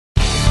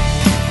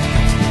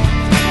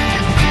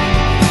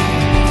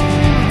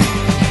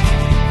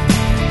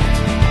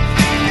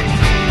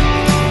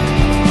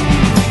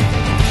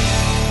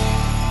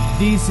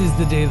This is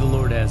the day the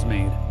Lord has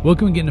made.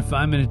 Welcome again to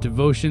 5-Minute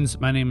Devotions.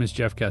 My name is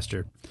Jeff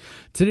Kester.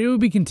 Today we'll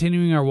be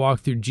continuing our walk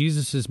through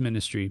Jesus'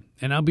 ministry,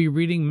 and I'll be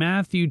reading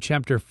Matthew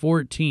chapter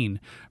 14,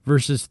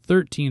 verses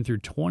 13 through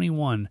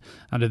 21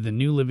 out of the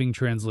New Living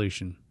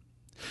Translation.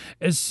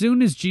 As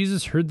soon as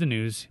Jesus heard the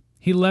news,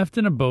 he left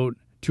in a boat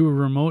to a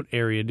remote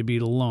area to be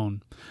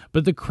alone,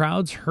 but the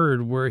crowds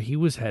heard where he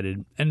was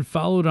headed and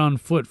followed on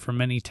foot from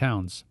many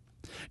towns.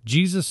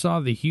 Jesus saw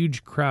the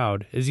huge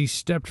crowd as he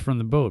stepped from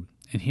the boat,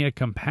 and he had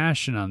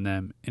compassion on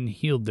them and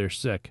healed their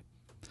sick.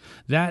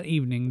 That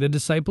evening, the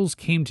disciples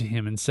came to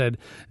him and said,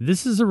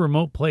 "This is a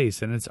remote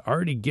place, and it's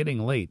already getting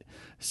late.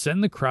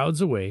 Send the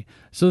crowds away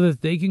so that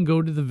they can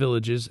go to the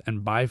villages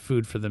and buy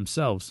food for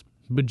themselves."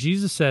 But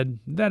Jesus said,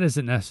 "That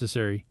isn't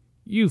necessary.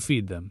 You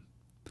feed them."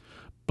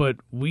 "But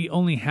we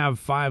only have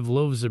 5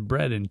 loaves of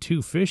bread and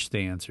 2 fish,"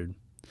 they answered.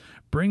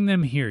 "Bring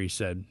them here," he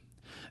said.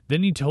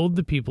 Then he told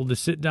the people to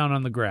sit down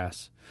on the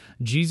grass.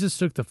 Jesus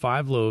took the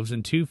 5 loaves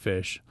and 2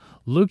 fish,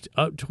 looked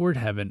up toward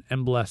heaven,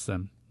 and blessed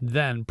them.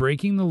 Then,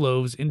 breaking the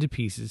loaves into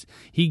pieces,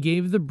 he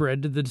gave the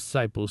bread to the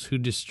disciples, who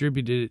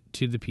distributed it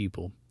to the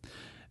people.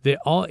 They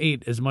all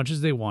ate as much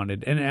as they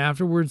wanted, and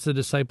afterwards the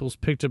disciples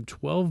picked up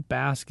 12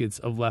 baskets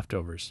of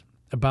leftovers.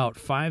 About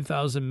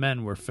 5,000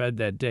 men were fed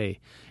that day,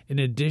 in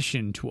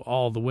addition to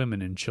all the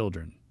women and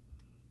children.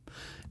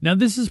 Now,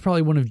 this is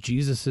probably one of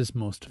Jesus'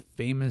 most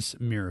famous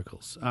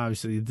miracles.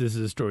 Obviously, this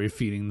is a story of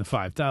feeding the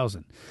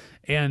 5,000.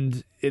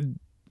 And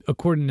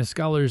according to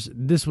scholars,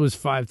 this was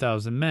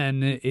 5,000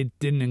 men. It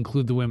didn't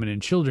include the women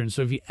and children.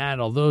 So if you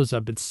add all those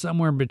up, it's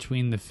somewhere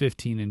between the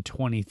 15 and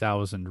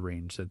 20,000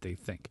 range that they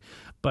think.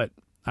 But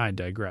I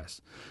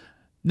digress.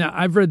 Now,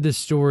 I've read this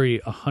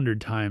story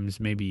 100 times,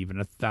 maybe even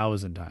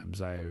 1,000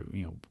 times.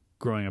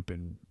 Growing up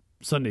in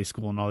Sunday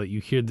school and all that,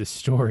 you hear this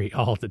story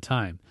all the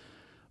time.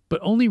 But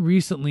only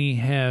recently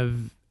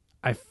have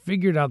I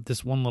figured out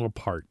this one little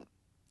part.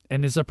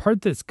 And it's a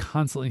part that's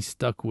constantly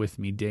stuck with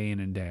me day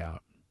in and day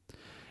out.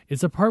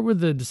 It's a part where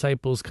the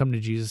disciples come to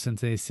Jesus and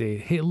they say,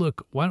 "Hey,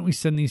 look, why don't we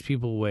send these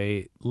people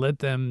away? Let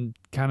them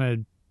kind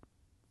of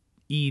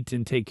eat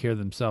and take care of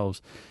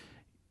themselves."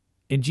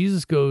 And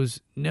Jesus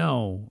goes,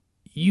 "No,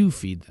 you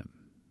feed them."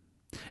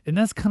 And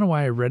that's kind of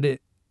why I read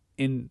it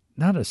in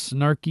not a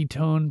snarky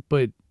tone,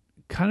 but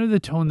kind of the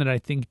tone that I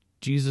think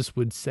Jesus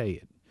would say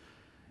it.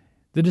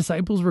 The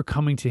disciples were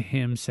coming to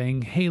him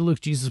saying, "Hey,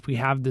 look, Jesus, we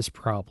have this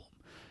problem,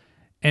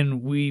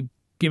 and we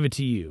give it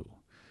to you."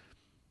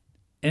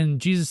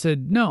 And Jesus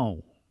said,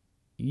 "No,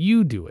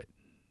 you do it.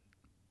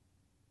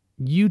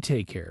 You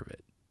take care of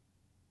it."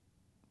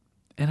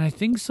 And I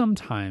think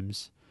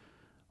sometimes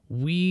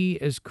we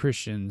as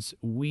Christians,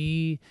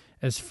 we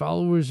as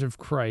followers of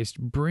Christ,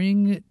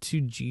 bring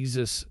to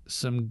Jesus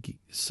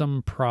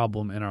some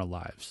problem in our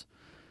lives.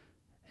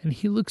 And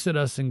he looks at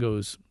us and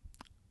goes,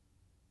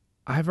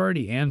 "I've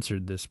already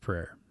answered this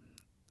prayer.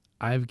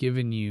 I've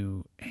given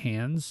you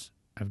hands.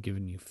 I've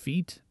given you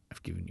feet.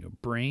 I've given you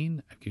a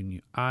brain. I've given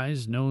you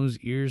eyes, nose,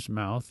 ears,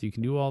 mouth. You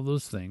can do all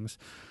those things.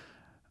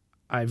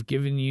 I've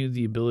given you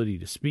the ability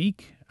to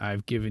speak.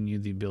 I've given you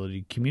the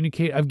ability to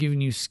communicate. I've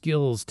given you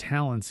skills,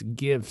 talents,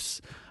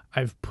 gifts.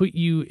 I've put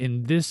you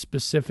in this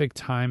specific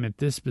time at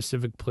this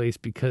specific place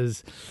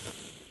because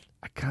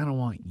I kind of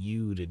want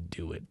you to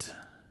do it."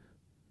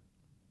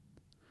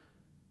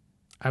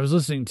 I was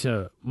listening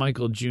to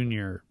Michael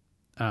Jr.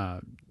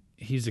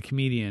 He's a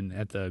comedian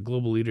at the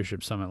Global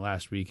Leadership Summit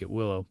last week at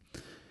Willow.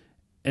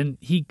 And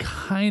he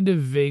kind of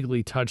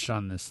vaguely touched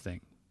on this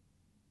thing.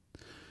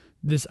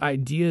 This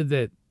idea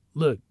that,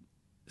 look,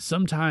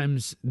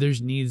 sometimes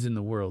there's needs in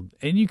the world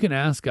and you can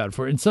ask God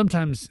for it. And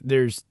sometimes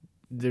there's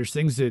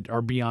things that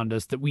are beyond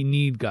us that we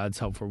need God's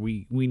help for.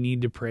 We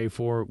need to pray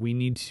for.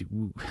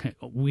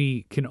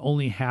 We can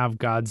only have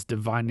God's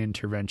divine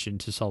intervention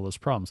to solve those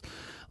problems.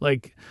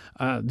 Like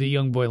the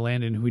young boy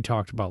Landon, who we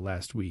talked about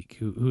last week,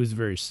 who is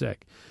very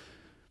sick.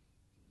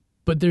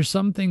 But there's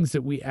some things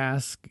that we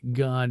ask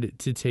God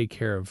to take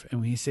care of.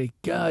 And we say,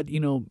 "God,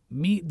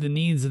 meet the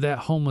needs of that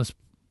homeless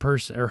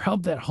person, or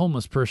help that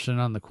homeless person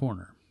on the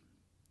corner."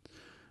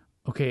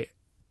 Okay,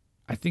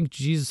 I think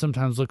Jesus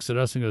sometimes looks at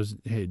us and goes,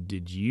 "Hey,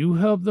 did you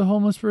help the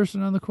homeless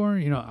person on the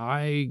corner?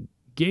 I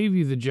gave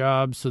you the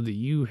job so that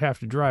you have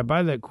to drive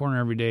by that corner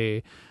every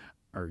day.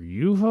 Are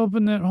you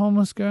helping that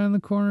homeless guy in the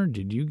corner?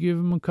 Did you give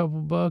him a couple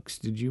bucks?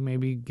 Did you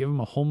maybe give him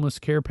a homeless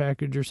care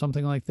package or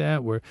something like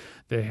that, where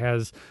that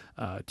has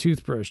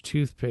toothbrush,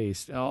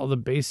 toothpaste, all the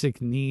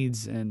basic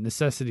needs and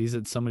necessities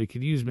that somebody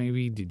could use?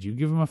 Maybe did you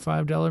give him a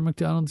 $5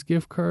 McDonald's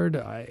gift card?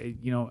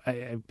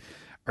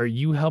 Are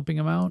you helping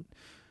him out?"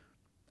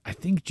 I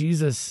think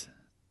Jesus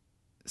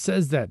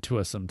says that to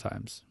us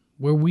sometimes,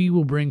 where we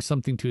will bring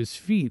something to his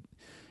feet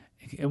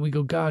and we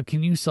go, "God,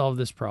 can you solve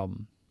this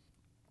problem?"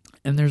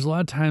 And there's a lot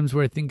of times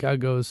where I think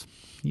God goes,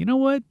 "You know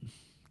what?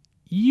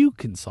 You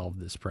can solve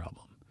this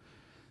problem.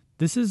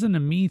 This isn't a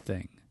me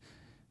thing.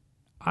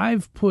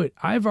 I've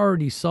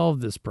already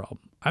solved this problem.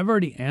 I've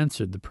already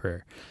answered the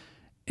prayer.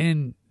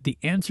 And the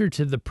answer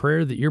to the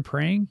prayer that you're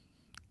praying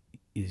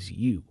is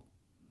you.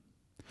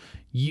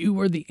 You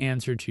are the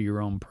answer to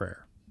your own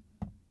prayer."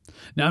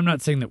 Now, I'm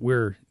not saying that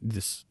we're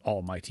this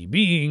almighty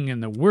being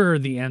and that we're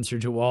the answer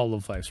to all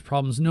of life's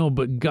problems. No,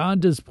 but God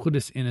does put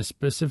us in a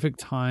specific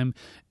time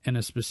and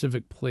a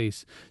specific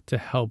place to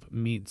help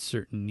meet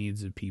certain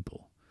needs of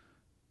people.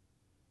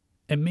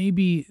 And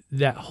maybe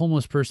that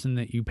homeless person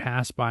that you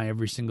pass by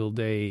every single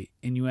day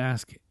and you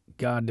ask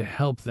God to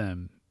help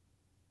them,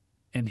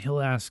 and he'll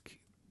ask,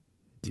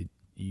 did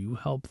you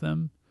help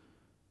them?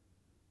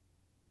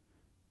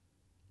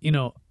 You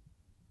know,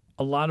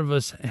 a lot of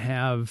us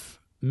have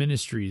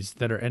ministries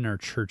that are in our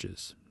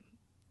churches.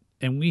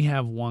 And we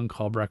have one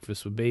called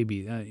Breakfast with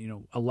Baby.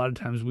 A lot of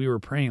times we were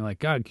praying like,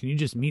 God, can you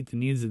just meet the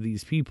needs of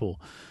these people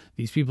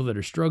that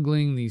are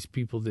struggling, these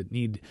people that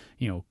need,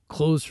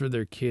 clothes for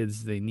their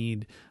kids. They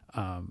need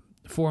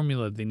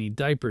formula. They need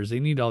diapers. They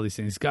need all these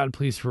things. God,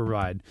 please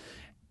provide.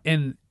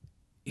 And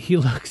he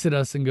looks at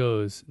us and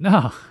goes,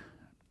 no,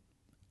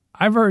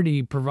 I've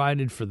already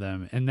provided for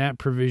them. And that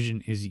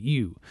provision is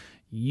you.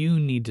 You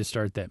need to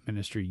start that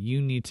ministry.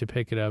 You need to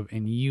pick it up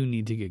and you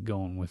need to get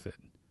going with it.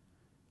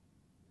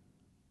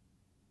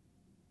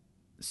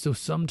 So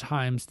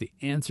sometimes the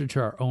answer to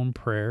our own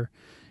prayer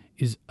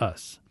is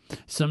us.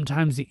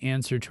 Sometimes the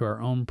answer to our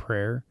own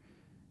prayer,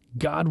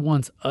 God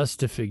wants us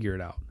to figure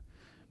it out.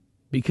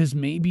 Because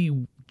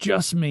maybe,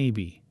 just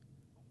maybe,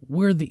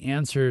 we're the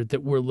answer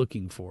that we're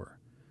looking for.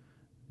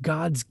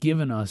 God's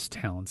given us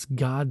talents.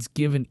 God's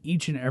given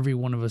each and every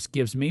one of us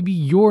gifts. Maybe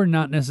you're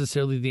not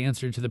necessarily the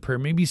answer to the prayer.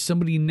 Maybe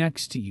somebody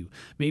next to you,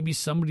 maybe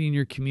somebody in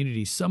your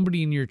community,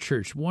 somebody in your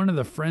church, one of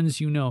the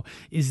friends you know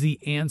is the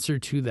answer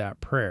to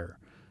that prayer.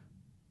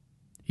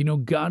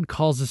 God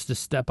calls us to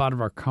step out of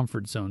our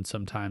comfort zone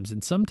sometimes,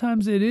 and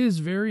sometimes it is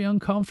very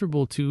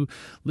uncomfortable to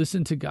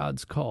listen to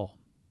God's call.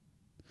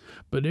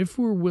 But if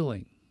we're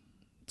willing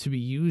to be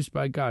used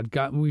by God,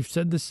 we've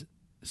said this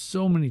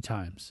so many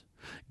times,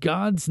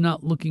 God's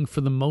not looking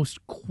for the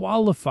most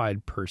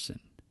qualified person.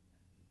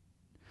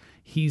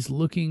 He's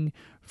looking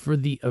for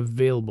the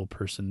available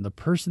person, the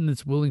person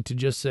that's willing to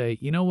just say,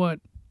 you know what,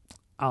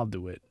 I'll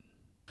do it.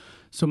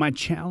 So my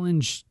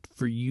challenge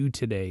for you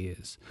today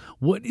is,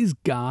 what is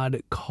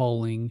God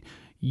calling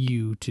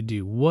you to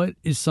do? What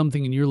is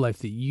something in your life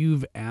that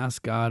you've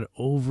asked God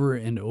over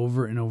and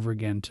over and over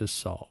again to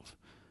solve?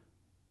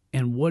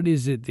 And what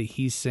is it that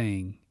he's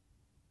saying,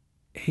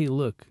 hey,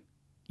 look,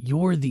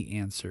 you're the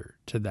answer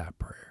to that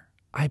prayer.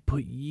 I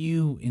put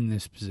you in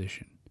this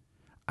position.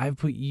 I've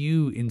put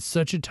you in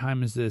such a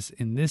time as this,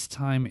 in this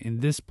time, in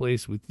this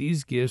place, with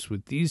these gifts,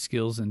 with these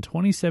skills in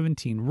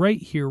 2017,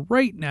 right here,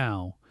 right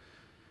now,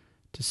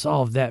 to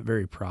solve that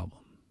very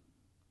problem.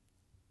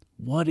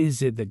 What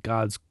is it that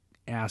God's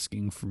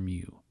asking from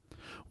you?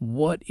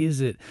 What is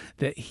it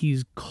that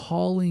he's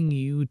calling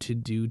you to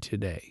do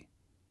today?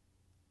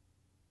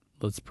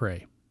 Let's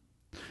pray.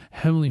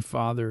 Heavenly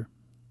Father,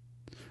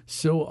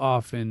 so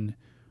often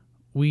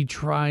we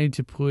try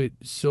to put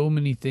so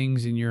many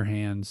things in your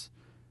hands,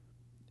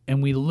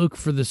 and we look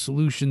for the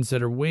solutions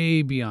that are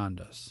way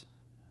beyond us.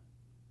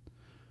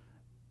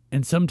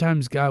 And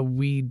sometimes, God,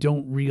 we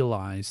don't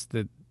realize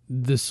that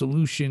the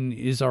solution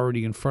is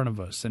already in front of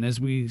us.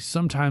 And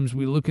sometimes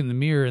we look in the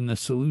mirror and the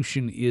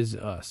solution is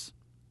us.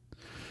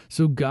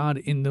 So God,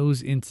 in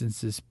those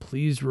instances,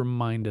 please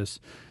remind us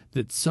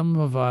that some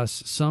of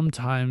us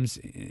sometimes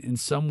in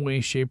some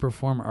way, shape, or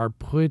form are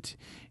put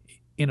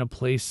in a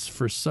place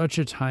for such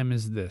a time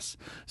as this,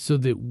 so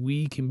that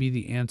we can be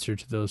the answer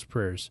to those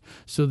prayers,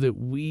 so that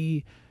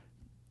we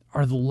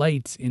are the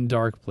lights in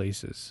dark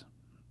places.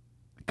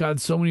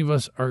 God, so many of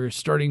us are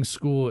starting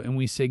school and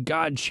we say,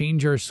 God,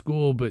 change our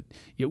school, but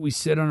yet we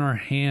sit on our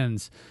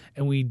hands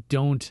and we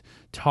don't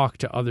talk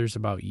to others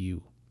about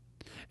you.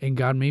 And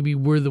God, maybe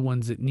we're the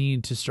ones that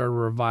need to start a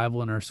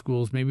revival in our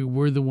schools. Maybe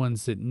we're the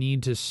ones that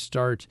need to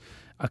start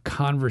a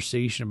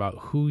conversation about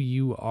who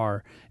you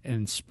are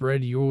and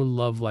spread your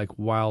love like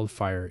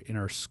wildfire in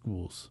our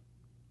schools.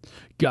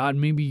 God,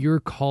 maybe you're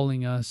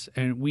calling us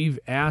and we've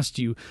asked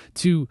you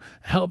to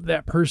help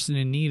that person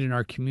in need in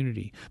our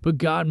community. But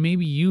God,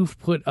 maybe you've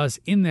put us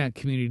in that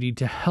community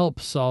to help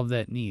solve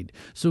that need.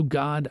 So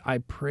God, I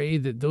pray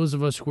that those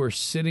of us who are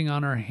sitting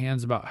on our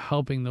hands about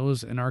helping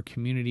those in our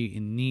community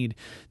in need,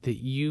 that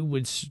you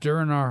would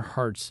stir in our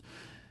hearts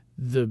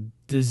the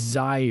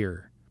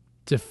desire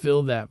to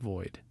fill that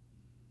void.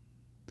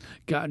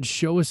 God,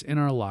 show us in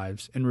our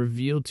lives and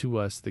reveal to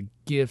us the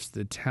gifts,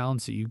 the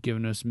talents that you've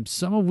given us,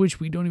 some of which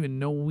we don't even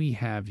know we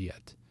have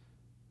yet.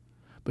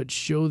 But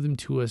show them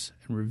to us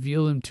and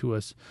reveal them to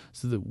us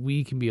so that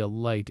we can be a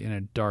light in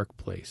a dark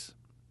place.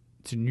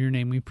 It's in your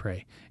name we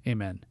pray.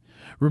 Amen.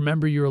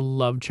 Remember, you're a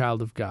loved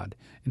child of God.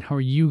 And how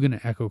are you going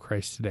to echo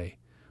Christ today?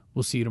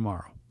 We'll see you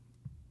tomorrow.